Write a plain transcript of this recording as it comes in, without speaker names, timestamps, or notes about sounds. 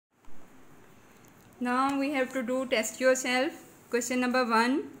Now we have to do test yourself. Question number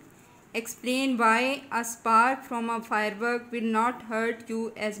 1. Explain why a spark from a firework will not hurt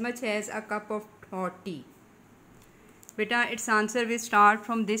you as much as a cup of hot tea. Beta, its answer will start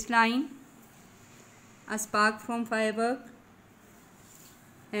from this line. A spark from firework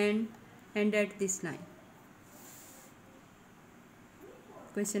and end at this line.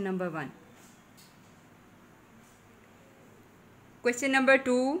 Question number 1. Question number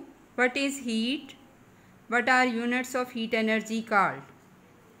 2. What is heat? What are units of heat energy called?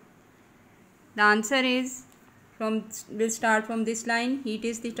 The answer is will start from this line. Heat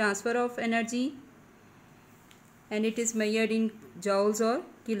is the transfer of energy and it is measured in joules or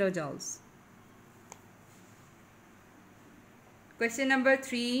kilojoules. Question number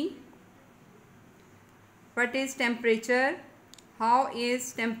 3. What is temperature? How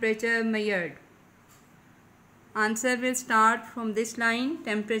is temperature measured? Answer will start from this line.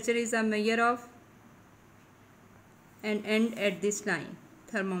 Temperature is a measure of and end at this line,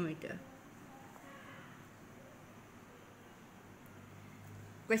 thermometer.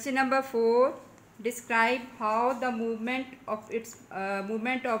 Question number 4. Describe how the movement of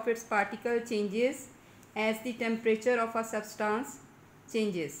its particle changes as the temperature of a substance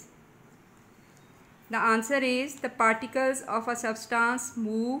changes. The answer is the particles of a substance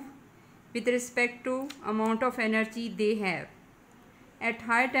move with respect to amount of energy they have. At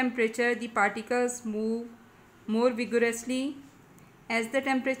high temperature, the particles move more vigorously. As the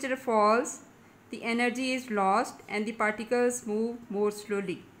temperature falls, the energy is lost and the particles move more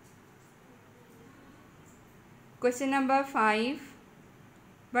slowly. Question number 5.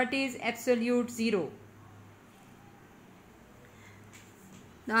 What is absolute zero?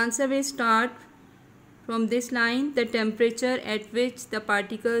 The answer will start from this line. The temperature at which the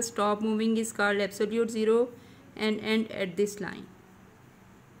particles stop moving is called absolute zero and end at this line.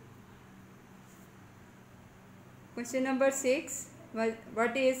 Question number 6.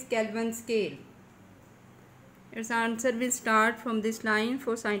 What is Kelvin scale? Its answer will start from this line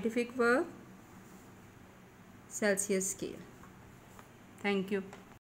for scientific work. Celsius scale. Thank you.